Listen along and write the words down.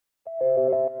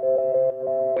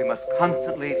must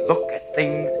constantly look at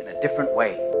things in a different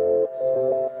way.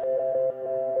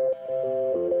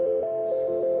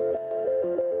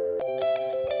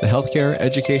 The Healthcare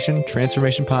Education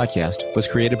Transformation Podcast was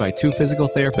created by two physical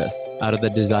therapists out of the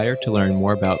desire to learn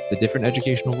more about the different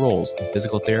educational roles in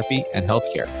physical therapy and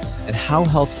healthcare, and how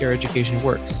healthcare education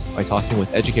works by talking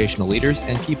with educational leaders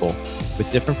and people with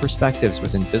different perspectives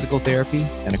within physical therapy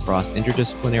and across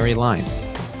interdisciplinary lines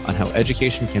on how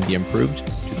education can be improved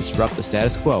to disrupt the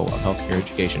status quo of healthcare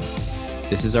education.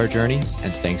 This is our journey,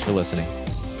 and thanks for listening.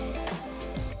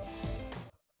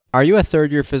 Are you a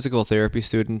third-year physical therapy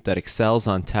student that excels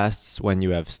on tests when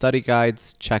you have study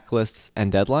guides, checklists,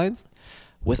 and deadlines?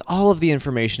 With all of the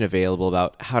information available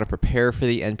about how to prepare for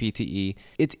the NPTE,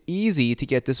 it's easy to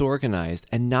get disorganized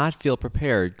and not feel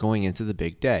prepared going into the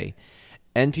big day.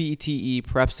 NPTE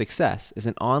Prep Success is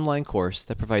an online course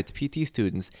that provides PT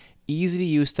students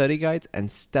easy-to-use study guides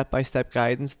and step-by-step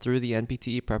guidance through the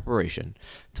NPTE preparation.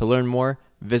 To learn more,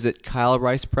 visit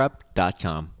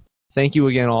kylericeprep.com. Thank you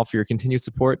again all for your continued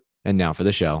support, and now for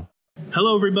the show.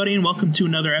 Hello, everybody, and welcome to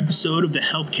another episode of the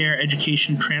Healthcare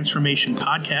Education Transformation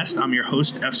Podcast. I'm your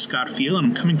host, F. Scott Feil, and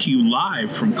I'm coming to you live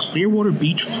from Clearwater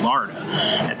Beach, Florida,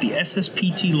 at the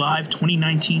SSPT Live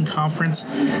 2019 conference.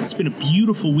 It's been a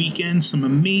beautiful weekend, some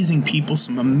amazing people,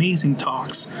 some amazing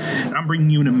talks, and I'm bringing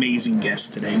you an amazing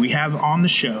guest today. We have on the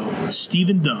show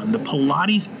Stephen Dunn, the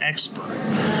Pilates expert,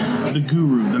 the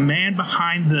guru, the man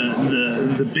behind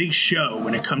the big show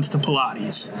when it comes to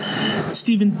Pilates.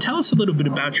 Stephen, tell us a little bit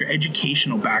about your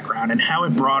educational background and how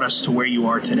it brought us to where you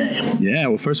are today. Yeah,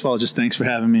 well, first of all, just thanks for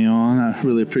having me on. I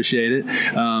really appreciate it.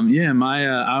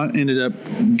 I ended up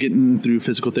getting through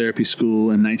physical therapy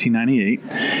school in 1998,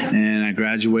 and I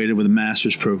graduated with a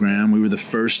master's program. We were the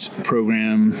first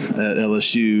program at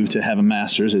LSU to have a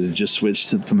master's. It had just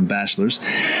switched from a bachelor's,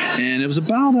 and it was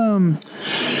about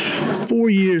 4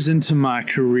 years into my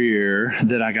career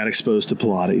that I got exposed to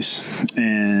Pilates.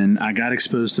 And I got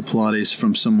exposed to Pilates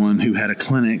from someone who had a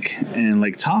clinic in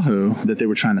Lake Tahoe that they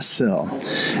were trying to sell.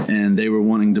 And they were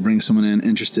wanting to bring someone in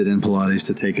interested in Pilates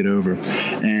to take it over.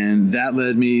 And that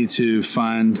led me to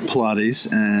find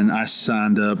Pilates, and I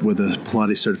signed up with a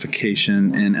Pilates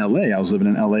certification in LA. I was living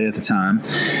in LA at the time.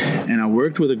 And I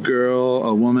worked with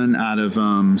a woman out of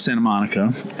Santa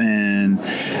Monica. And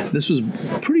this was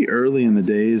pretty early in the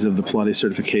days of the Pilates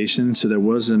certification, so there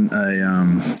wasn't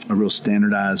a real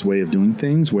standardized way of doing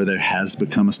things where there has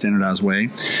become a standardized way.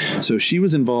 So she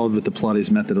was involved with the Pilates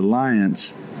Method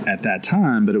Alliance at that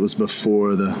time, but it was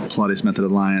before the Pilates Method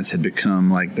Alliance had become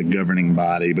like the governing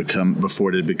body, before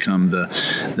it had become the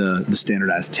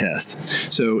standardized test.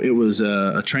 So it was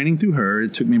a training through her.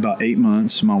 It took me about 8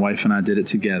 months. My wife and I did it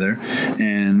together,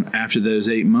 and after those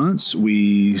 8 months,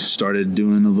 we started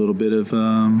doing a little bit of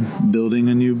building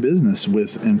a new business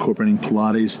with incorporating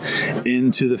Pilates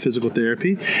into the physical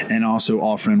therapy and also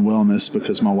offering wellness,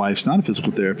 because my wife's not a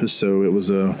physical therapist. So it was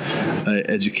a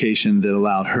education that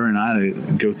allowed her and I to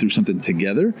go through something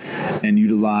together and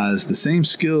utilize the same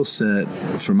skill set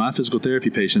for my physical therapy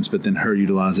patients, but then her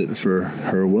utilize it for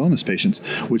her wellness patients,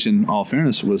 which in all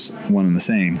fairness was one and the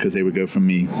same, because they would go from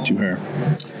me to her.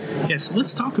 Yeah, so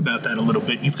let's talk about that a little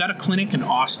bit. You've got a clinic in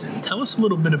Austin. Tell us a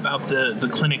little bit about the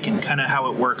clinic and kind of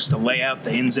how it works, the layout,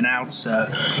 the ins and outs,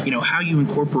 how you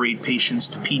incorporate patients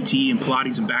to PT and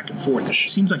Pilates and back and forth. It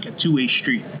seems like a two-way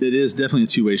street. It is definitely a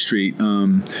two-way street.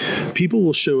 People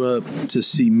will show up to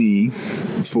see me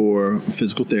for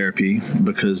physical therapy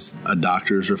because a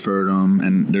doctor's referred them,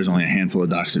 and there's only a handful of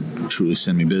docs that truly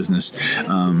send me business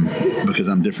because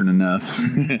I'm different enough.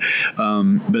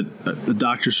 But the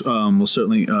doctors will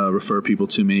certainly refer people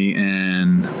to me,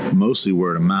 and mostly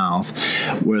word of mouth,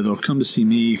 where they'll come to see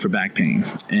me for back pain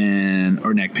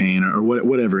or neck pain or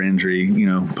whatever injury,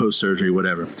 post-surgery,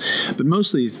 whatever. But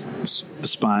mostly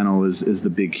spinal is the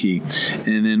big key.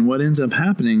 And then what ends up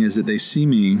happening is that they see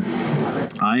me,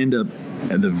 I end up,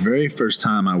 the very first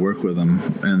time I work with them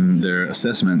in their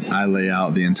assessment, I lay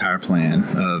out the entire plan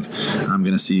of, I'm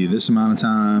going to see you this amount of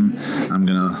time, I'm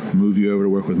going to move you over to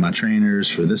work with my trainers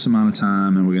for this amount of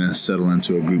time, and we're going to settle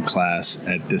into a group class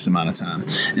at this amount of time.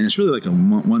 And it's really like a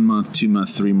 1 month, 2 month,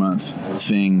 3 month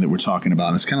thing that we're talking about.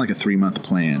 And it's kind of like a 3 month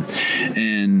plan.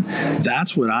 And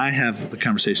that's what I have the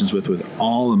conversations with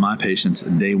all of my patients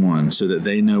day one, so that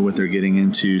they know what they're getting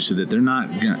into, so that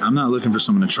I'm not looking for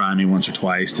someone to try me once or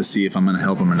twice to see if I'm going to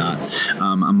help them or not.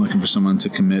 I'm looking for someone to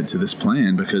commit to this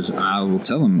plan because I will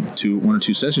tell them 1 or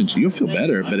 2 sessions, you'll feel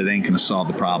better, but it ain't going to solve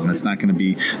the problem. It's not going to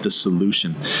be the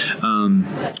solution.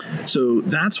 So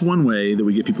that's one way that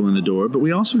we get people in the door, but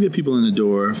we also get people in the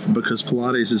door because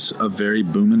Pilates is a very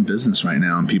booming business right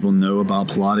now, and people know about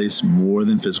Pilates more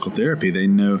than physical therapy. They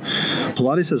know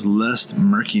Pilates has less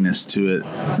murkiness to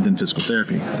it than physical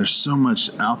therapy. There's so much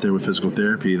out there with physical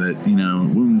therapy that,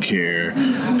 wound care,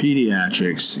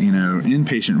 pediatrics,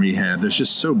 inpatient rehab, there's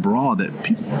just so broad that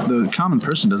the common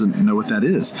person doesn't know what that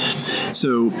is.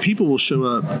 So people will show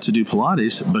up to do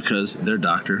Pilates because their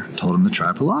doctor told them to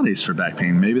try Pilates for back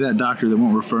pain. Maybe that doctor that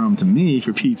won't refer them to me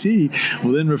for PT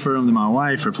will then refer them to my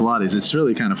wife for Pilates. It's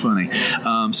really kind of funny.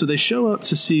 So they show up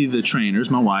to see the trainers,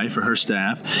 my wife or her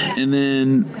staff, and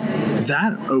then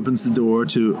that opens the door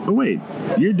to, oh wait,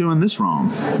 you're doing this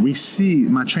wrong.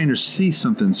 My trainers see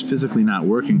something's physically not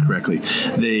working correctly.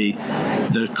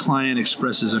 The client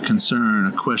expresses a concern,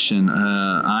 a question.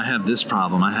 I have this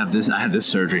problem. I had this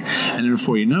surgery. And then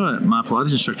before you know it, my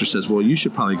Pilates instructor says, well, you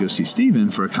should probably go see Steven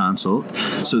for a consult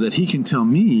so that he can tell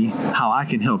me how I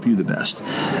can help you the best.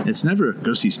 It's never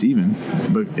go see Steven,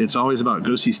 but it's always about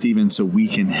go see Steven so we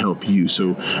can help you,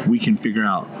 so we can figure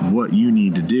out what you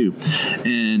need to do.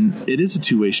 And it is a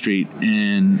two-way street,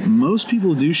 and most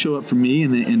people do show up for me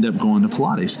and they end up going to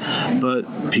Pilates,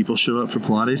 but people show up for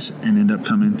Pilates and end up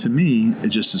coming to me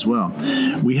just as well.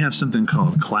 We have something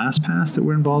called ClassPass that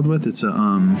we're involved with. It's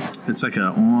like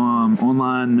a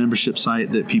online membership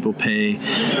site that people pay,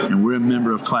 and we're a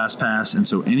member of ClassPass, and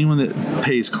so anyone that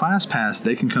pays ClassPass,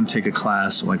 they can come take a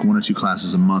class, like 1 or 2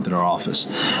 classes a month at our office.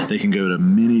 They can go to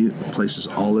many places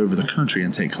all over the country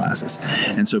and take classes,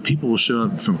 and so people will show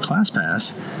up from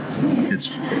ClassPass.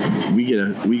 We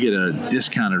get a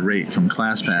discounted rate from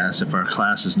ClassPass. If our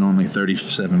class is normally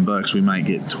 $37, we might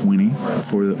get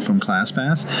 $20 from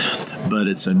ClassPass, but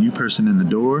it's a new person in the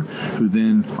door who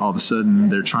then all of a sudden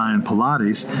they're trying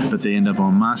Pilates, but they end up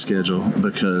on my schedule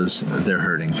because they're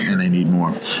hurting and they need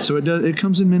more. So it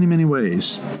comes in many, many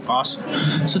ways. Awesome.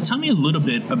 So tell me a little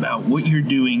bit about what you're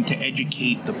doing to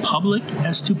educate the public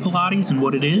as to Pilates and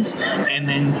what it is, and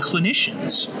then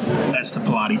clinicians as to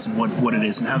Pilates and what it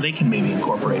is and how they can maybe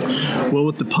incorporate it. Well,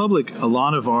 with the public, a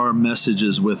lot of our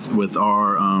messages with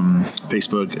our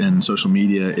Facebook and social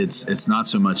media, it's not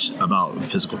so much about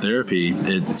physical therapy.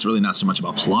 It's really not so much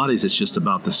about Pilates. It's just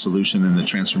about the solution and the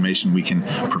transformation we can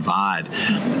provide.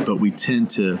 But we tend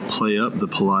to play up the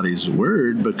Pilates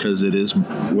word because it is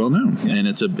well known, and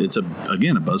it's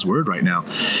again a buzzword right now.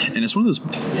 And it's one of those.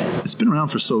 It's been around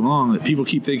for so long that people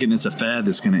keep thinking it's a fad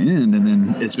that's going to end, and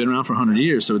then it's been around for 100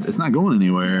 years, so it's not going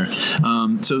anywhere.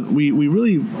 So we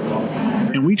really,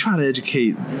 and we try to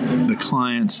educate the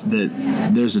clients that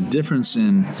there's a difference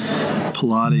in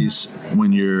Pilates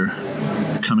when you're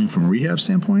coming from a rehab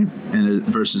standpoint and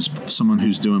versus someone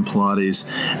who's doing Pilates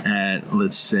at,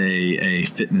 let's say, a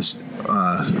fitness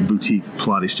boutique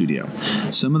Pilates studio.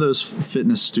 Some of those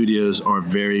fitness studios are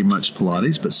very much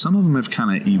Pilates, but some of them have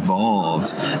kind of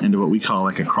evolved into what we call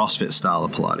like a CrossFit style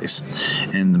of Pilates.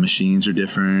 And the machines are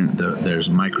different. There's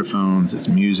microphones. It's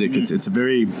music.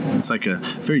 It's like a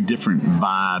very different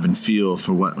vibe and feel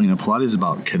for what Pilates is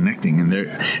about, connecting. And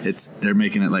they're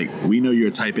making it like, we know you're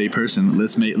a Type A person.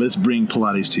 Let's bring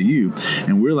Pilates to you.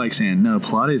 And we're like saying, no,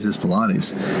 Pilates is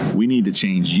Pilates. We need to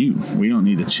change you. We don't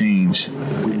need to change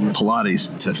Pilates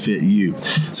to fit you.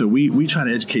 So we try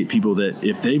to educate people that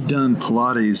if they've done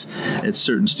Pilates at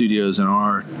certain studios in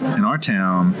our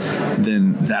town,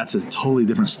 then that's a totally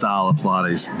different style of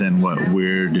Pilates than what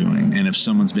we're doing. And if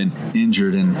someone's been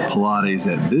injured in Pilates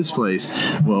at this place,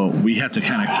 well, we have to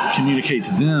kind of communicate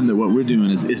to them that what we're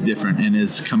doing is different and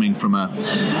is coming from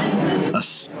a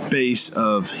space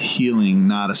of healing,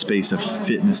 not a space of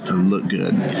fitness to look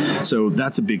good. So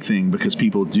that's a big thing because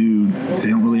people they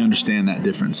don't really understand that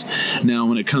difference. Now,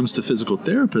 when it comes to physical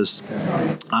therapists,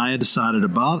 I decided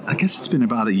I guess it's been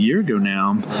about a year ago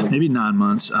now, maybe 9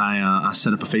 months, I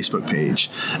set up a Facebook page,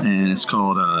 and it's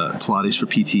called Pilates for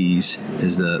PTs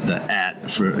is the at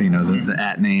for, the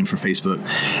at name for Facebook.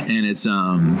 And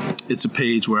it's a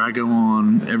page where I go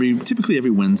on typically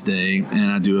every Wednesday,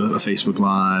 and I do a Facebook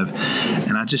Live,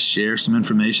 and I just share some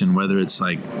information, whether it's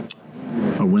like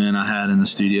a win I had in the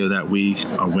studio that week,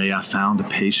 a way I found a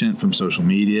patient from social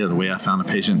media, the way I found a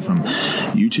patient from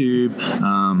YouTube,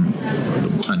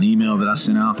 an email that I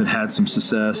sent out that had some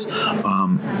success,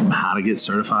 how to get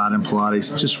certified in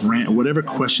Pilates, just whatever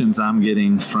questions I'm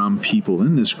getting from people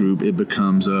in this group, it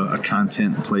becomes a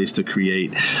content place to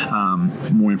create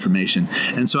more information.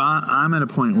 And so I'm at a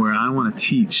point where I want to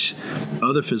teach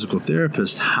other physical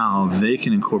therapists how they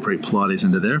can incorporate Pilates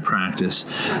into their practice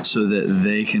so that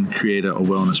they can create a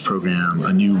wellness program,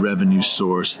 a new revenue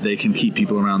source. They can keep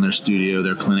people around their studio,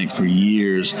 their clinic for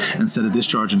years instead of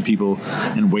discharging people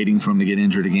and waiting for them to get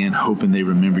injured again, hoping they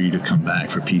remember you to come back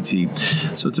for PT.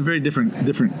 So it's a very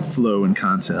different flow and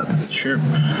concept. Sure.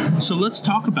 So let's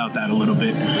talk about that a little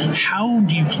bit. How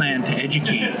do you plan to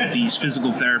educate these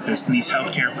physical therapists and these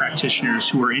healthcare practitioners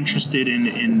who are interested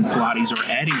in Pilates or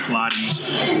adding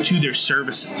Pilates to their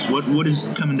services? What is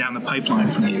coming down the pipeline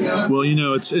from you? Well,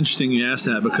 it's interesting you asked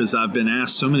that because I've been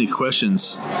asked so many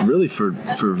questions really for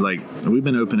we've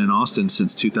been open in Austin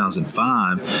since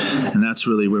 2005, and that's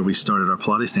really where we started our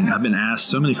Pilates thing. I've been asked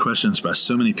so many questions by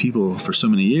so many people for so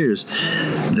many years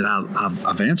that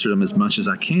I've answered them as much as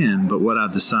I can, but what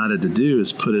I've decided to do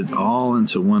is put it all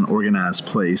into one organized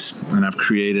place, and I've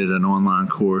created an online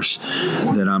course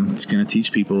that I'm going to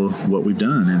teach people what we've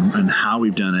done and how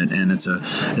we've done it, and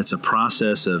it's a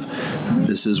process of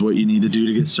this is what you need to do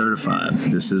to get certified,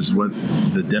 this is what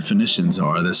the definitions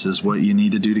are, this is what you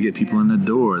need to do to get people in the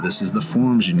door, this is the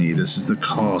forms you need, this is the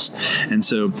cost. And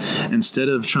so instead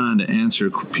of trying to answer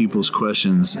people's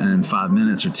questions in 5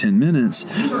 minutes or 10 minutes,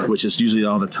 which is usually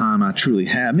all the time I truly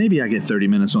have, maybe I get 30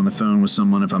 minutes on the phone with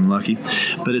someone if I'm lucky,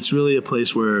 but it's really a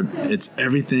place where it's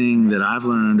everything that I've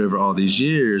learned over all these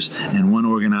years in one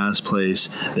organized place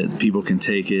that people can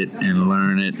take it and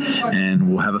learn it, and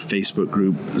we'll have a Facebook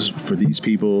group for these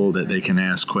people that they can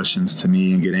ask questions to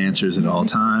me and get answers at all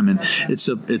time. And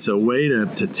it's a way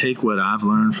to take what I've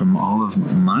learned from all of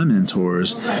my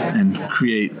mentors and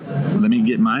create, let me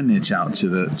get my niche out to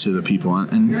the people,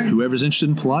 and whoever's interested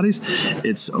in Pilates,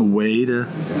 it's a way to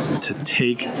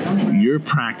take your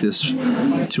practice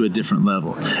to a different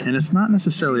level. And it's not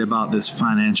necessarily about this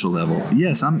financial level.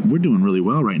 Yes, we're doing really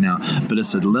well right now, but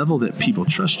it's a level that people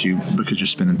trust you because you're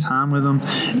spending time with them,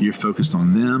 you're focused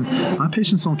on them. My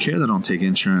patients don't care that I don't take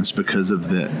insurance because of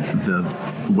the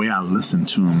way I listen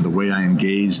to them, the way I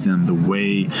engage them, the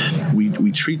way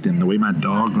we treat them, the way my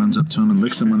dog runs up to them and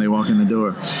licks them when they walk in the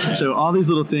door. So all these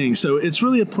little things. So it's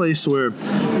really a place where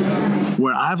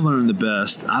I've learned the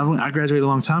best. I graduated a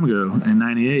long time ago in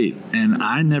 98, and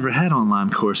I never had online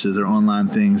courses or online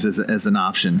things as an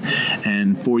option.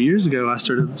 And 4 years ago, I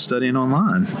started studying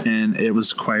online, and it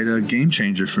was quite a game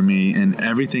changer for me. And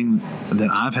everything that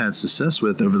I've had success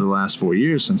with over the last 4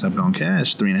 years since I've gone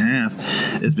cash,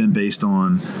 3.5, has been based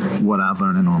on what I've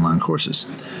learned in online courses.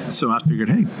 So I figured,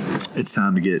 hey, it's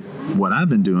time to get what I've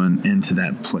been doing into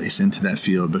that place, into that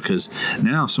field, because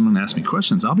now if someone asks me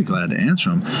questions, I'll be glad to answer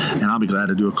them, and I'll be glad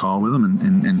to do a call with them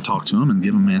and talk to them and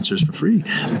give them answers for free.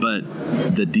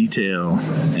 But the detail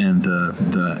and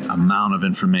the amount of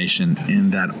information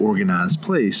in that organized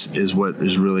place is what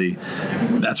is really,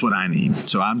 that's what I need.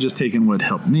 So I'm just taking what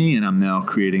helped me, and I'm now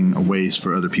creating ways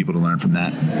for other people to learn from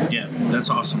that. Yeah, that's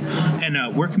awesome. And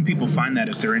where can people find that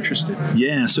if they're interested?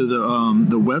 Yeah, so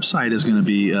the website is going to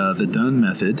be the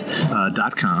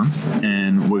DunnMethod.com,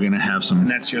 and we're going to have some. And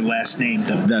that's your last name,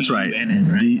 Dunn. That's right.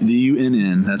 D-U-N-N, right?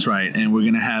 D-U-N-N, that's right. And we're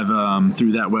going to have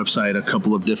through that website a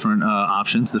couple of different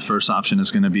options. The first option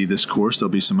is going to be this course. There'll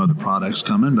be some other products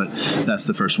coming, but that's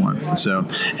the first one. So,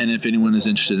 and if anyone is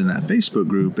interested in that Facebook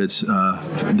group, it's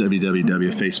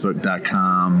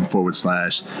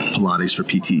www.facebook.com/Pilates for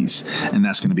PTs, and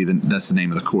that's going to be that's the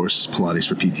name of the course, Pilates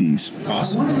for PTs.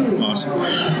 Awesome.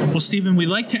 Well, Stephen, we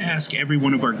like to ask every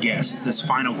one of our guests this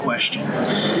final question.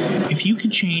 If you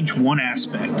could change one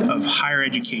aspect of higher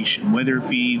education, whether it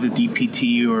be the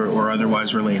DPT or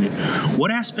otherwise related,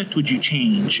 what aspect would you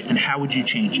change, and how would you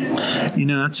change it?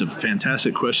 That's a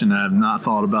fantastic question that I've not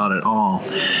thought about at all.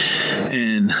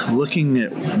 And looking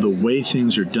at the way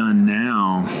things are done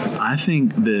now, I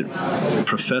think that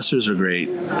professors are great.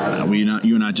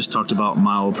 You and I just talked about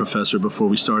my old professor before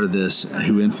we started this,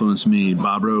 who influenced me,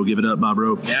 Bob Rowe. Give it up, Bob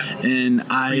Rowe. Yeah. And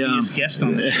previous guest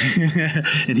on this.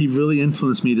 And he really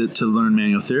influenced me to learn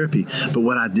manual therapy. But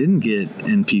what I didn't get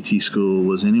in PT school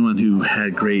was anyone who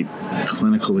had great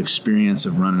clinical experience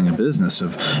of running a business.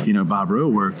 Bob Rowe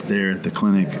worked there at the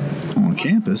clinic on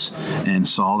campus and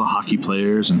saw the hockey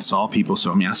players and saw people.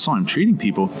 So, I saw him treating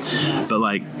people, but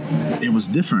like, it was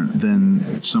different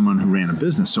than someone who ran a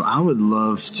business. So I would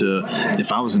love to,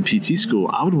 if I was in PT school,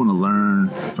 I would want to learn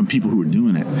from people who are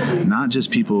doing it, not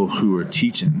just people who are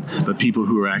teaching, but people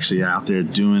who are actually out there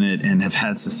doing it and have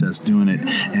had success doing it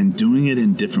and doing it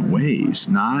in different ways,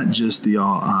 not just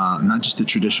the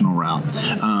traditional route.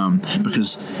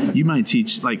 Because you might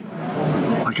teach, like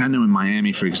I know in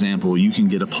Miami, for example, you can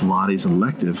get a Pilates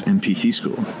elective in PT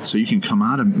school. So you can come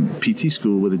out of PT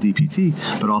school with a DPT,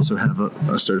 but also have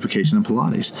a certification in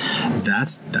Pilates.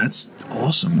 That's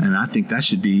awesome, and I think that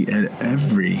should be at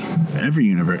every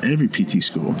PT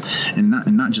school, and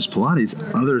not just Pilates,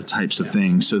 other types of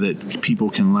things, so that people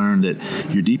can learn that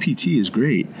your DPT is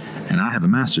great, and I have a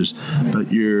master's, but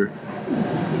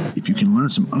if you can learn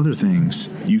some other things,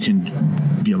 you can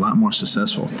be a lot more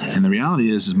successful. And the reality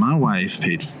is my wife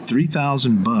paid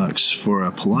 $3,000 for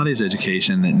a Pilates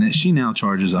education that she now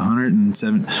charges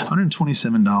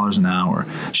 $127 an hour.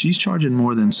 She's charging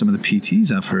more than some of the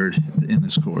PTs I've heard in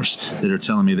this course that are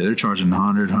telling me that they're charging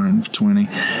 $100,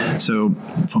 $120. So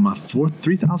from a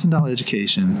 $3,000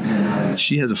 education,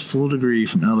 she has a full degree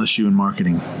from LSU in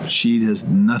marketing. She does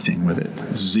nothing with it,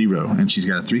 zero. And she's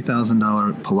got a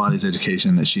 $3,000 Pilates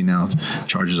education that she now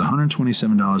charges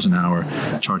 $127 an hour,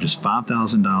 charges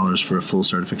 $5,000 for a full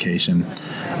certification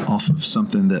off of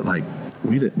something that, like,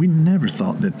 we never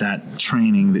thought that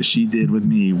training that she did with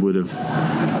me would have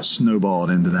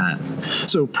snowballed into that.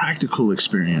 So practical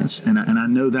experience, and I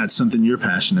know that's something you're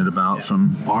passionate about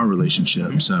from our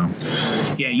relationship. So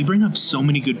yeah, you bring up so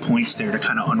many good points there to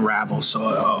kind of unravel. So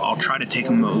I'll try to take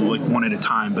them like one at a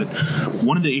time. But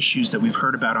one of the issues that we've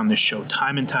heard about on this show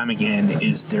time and time again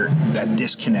is that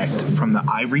disconnect from the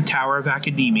ivory tower of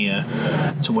academia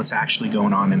to what's actually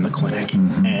going on in the clinic.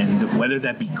 Mm-hmm. And whether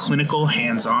that be clinical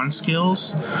hands-on skills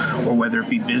or whether it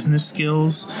be business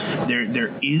skills,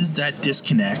 there is that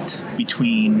disconnect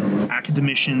between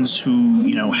academicians who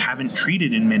haven't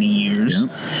treated in many years,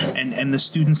 and the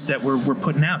students that we're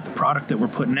putting out, the product that we're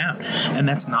putting out. And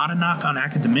that's not a knock on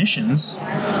academicians.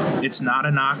 It's not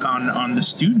a knock on the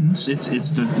students.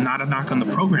 It's not a knock on the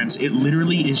programs. It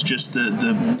literally is just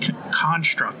the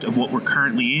construct of what we're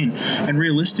currently in. And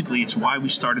realistically, it's why we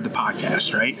started the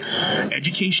podcast, right?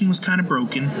 Education was kind of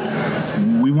broken.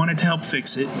 We wanted to help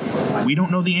fix it. We don't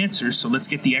know the answers, so let's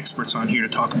get the experts on here to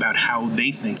talk about how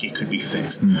they think it could be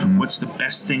fixed. Mm-hmm. What's the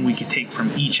best thing we could take from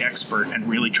each expert and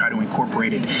really try to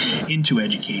incorporate it into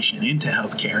education, into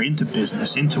healthcare, into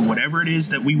business, into whatever it is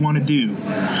that we want to do.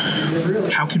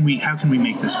 How can we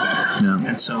make this better? Yeah.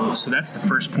 And so that's the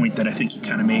first point that I think you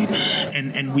kind of made.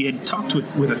 And we had talked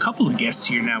with a couple of guests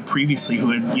here now previously who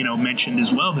had mentioned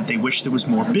as well that they wish there was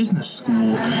more business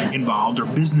school involved, or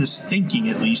business thinking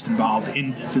at least involved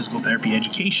in physical therapy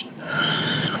education.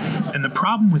 And the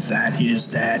problem with that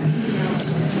is that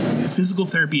physical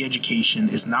therapy education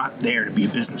is not there to be a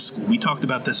business school. We talked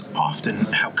about this often,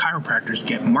 how chiropractors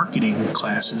get marketing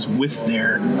classes with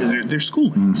their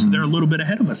schooling. Mm-hmm. So they're a little bit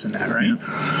ahead of us in that, right?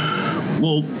 Yeah.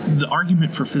 Well, the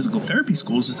argument for physical therapy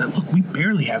schools is that, look, we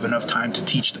barely have enough time to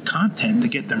teach the content to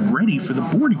get them ready for the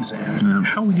board exam. Yeah.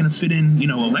 How are we going to fit in,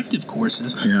 elective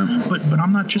courses? Yeah. But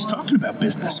I'm not just talking about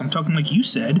business. I'm talking, like you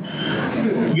said,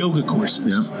 yoga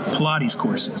courses, Pilates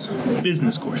courses,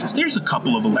 business courses. There's a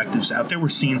couple of electives out there. We're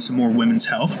seeing some more women's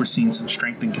health. We're seeing some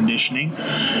strength and conditioning.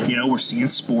 We're seeing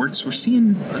sports. We're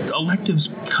seeing electives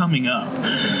coming up.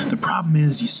 The problem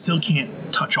is you still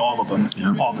can't touch all of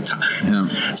them all the time. Yeah.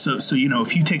 So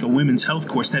if you take a women's health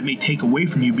course, that may take away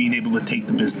from you being able to take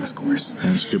the business course.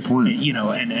 That's a good point.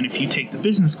 And if you take the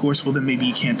business course, well, then maybe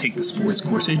you can't take the sports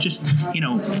course. It just,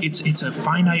 it's a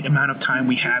finite amount of time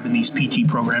we have in these PT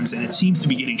programs, and it seems to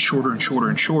be getting shorter and shorter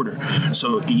and shorter.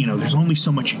 So, there's only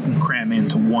so much you can cram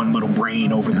into one little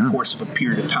brain over the course of a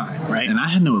period of time, right? And I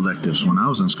had no electives when I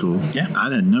was in school. Yeah.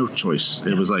 I had no choice.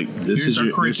 It was like, this is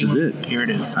it. Here it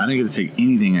is. I didn't get to take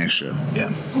anything extra.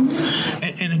 Yeah.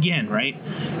 And again, right,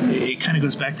 it kind of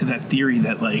goes back to that theory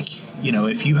that, like,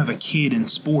 if you have a kid in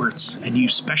sports and you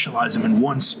specialize him in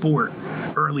one sport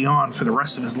early on for the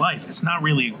rest of his life, it's not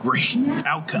really a great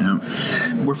outcome.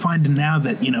 Yeah. We're finding now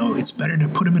that, it's better to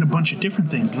put him in a bunch of different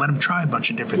things, let him try a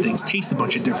bunch of different things, taste a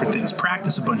bunch of different things,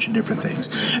 practice a bunch of different things.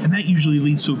 And that usually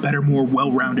leads to a better, more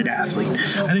well-rounded athlete.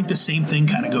 I think the same thing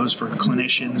kind of goes for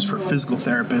clinicians, for physical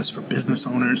therapists, for business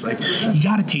owners. Like, you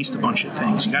got to taste a bunch of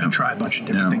things. You got to try a bunch of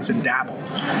different things and dabble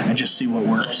and just see what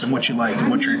works and what you like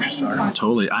and what your interests are.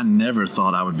 Totally. I never never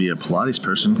thought I would be a Pilates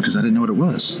person because I didn't know what it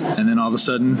was. And then all of a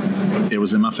sudden, it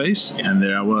was in my face, and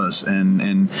there I was.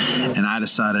 And I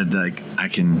decided, like, I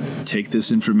can take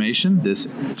this information, this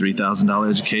 $3,000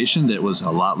 education that was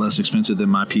a lot less expensive than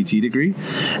my PT degree,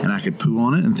 and I could poo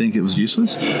on it and think it was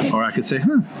useless, or I could say,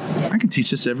 I can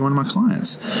teach this to every one of my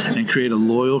clients and create a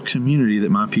loyal community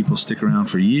that my people stick around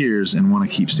for years and want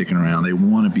to keep sticking around. They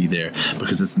want to be there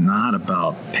because it's not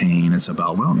about pain, it's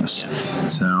about wellness.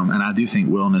 So, and I do think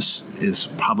wellness is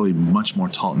probably much more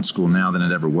taught in school now than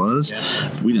it ever was.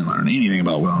 We didn't learn anything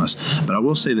about wellness. But I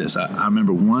will say this, I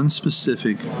remember one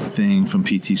specific thing from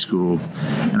PT school,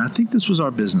 and I think this was our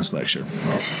business lecture.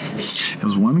 It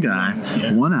was one guy,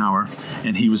 1 hour,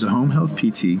 and he was a home health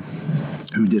PT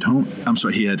who did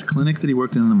he had a clinic that he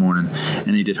worked in the morning,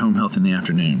 and he did home health in the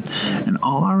afternoon. And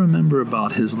all I remember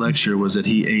about his lecture was that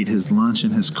he ate his lunch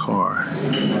in his car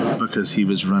because he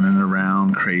was running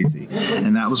around crazy.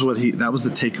 And that was the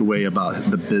takeaway about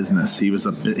the business. He was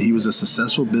a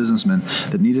successful businessman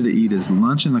that needed to eat his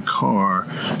lunch in the car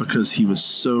because he was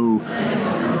so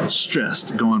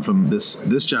stressed going from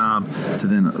this job to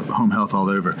then home health all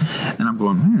over. And I'm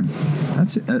going, man,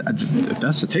 that's it. If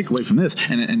that's the takeaway from this,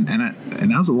 and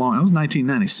that was that was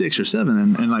 1996 or 7,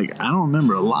 and like I don't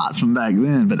remember a lot from back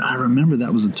then, but I remember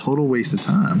that was a total waste of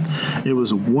time. It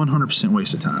was a 100%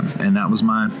 waste of time, and that was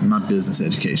my business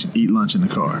education: eat lunch in the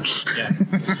car.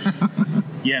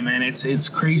 Yeah, man, it's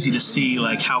crazy to see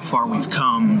like how far we've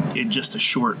come in just a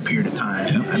short period of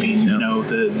time. I mean, you know,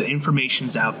 the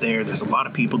information's out there. There's a lot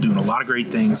of people doing a lot of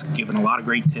great things, giving a lot of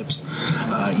great tips.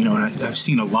 You know, and I've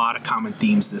seen a lot of common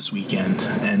themes this weekend.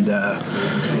 And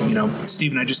you know,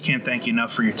 Stephen, I just can't thank you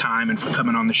enough for your time and for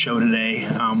coming on the show today.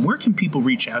 Where can people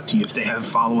reach out to you if they have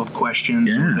follow-up questions,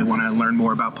 or they want to learn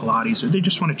more about Pilates, or they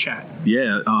just want to chat?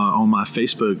 On my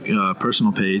Facebook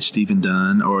personal page, Stephen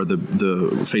Dunn, or the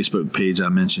Facebook page I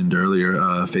mentioned earlier,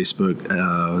 Facebook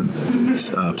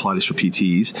Pilates for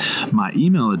PTs. My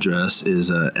email address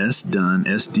is sdunn,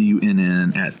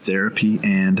 SDUNN, at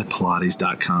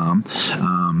therapyandpilates.com.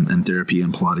 And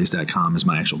therapyandpilates.com is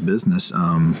my actual business,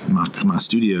 my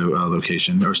studio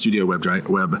location, or studio web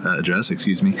address,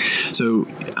 excuse me. So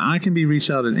I can be reached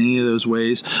out in any of those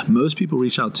ways. Most people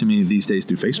reach out to me these days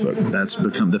through Facebook. That's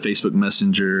become the Facebook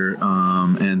Messenger,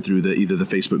 and through either the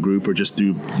Facebook group or just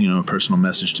through a personal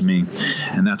message to me.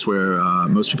 And that's where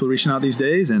most people are reaching out these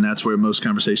days, and that's where most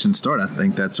conversations start. I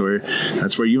think that's where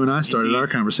you and I started our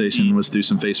conversation, was through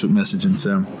some Facebook messaging.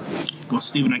 So, well,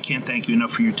 Stephen, I can't thank you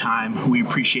enough for your time. We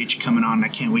appreciate you coming on. I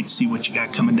can't wait to see what you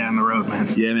got coming down the road, man.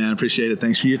 Yeah, man, I appreciate it.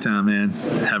 Thanks for your time, man.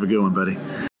 Have a good one, buddy.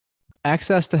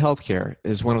 Access to healthcare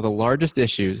is one of the largest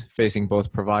issues facing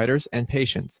both providers and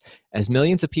patients, as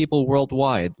millions of people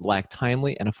worldwide lack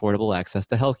timely and affordable access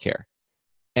to healthcare.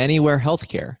 Anywhere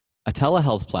Healthcare, a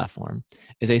telehealth platform,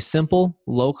 is a simple,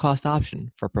 low-cost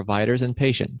option for providers and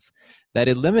patients that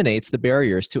eliminates the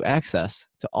barriers to access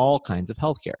to all kinds of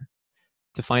healthcare.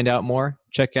 To find out more,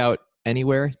 check out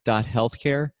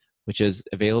anywhere.healthcare, which is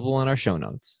available in our show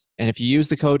notes. And if you use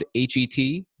the code HET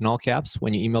in all caps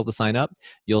when you email to sign up,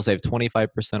 you'll save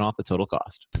 25% off the total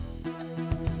cost.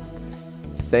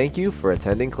 Thank you for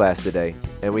attending class today,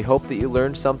 and we hope that you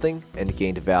learned something and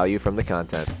gained value from the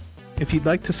content. If you'd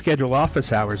like to schedule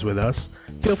office hours with us,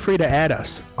 feel free to add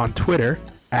us on Twitter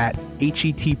at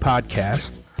HET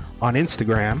Podcast, on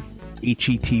Instagram,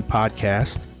 HET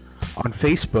Podcast, on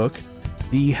Facebook,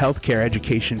 the Healthcare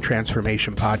Education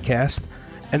Transformation Podcast,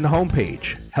 and the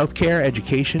homepage,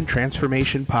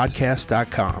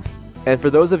 healthcareeducationtransformationpodcast.com. And for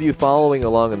those of you following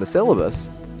along in the syllabus,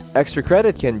 extra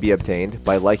credit can be obtained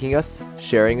by liking us,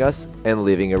 sharing us, and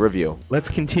leaving a review. Let's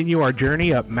continue our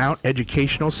journey up Mount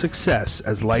Educational Success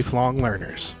as lifelong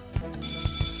learners.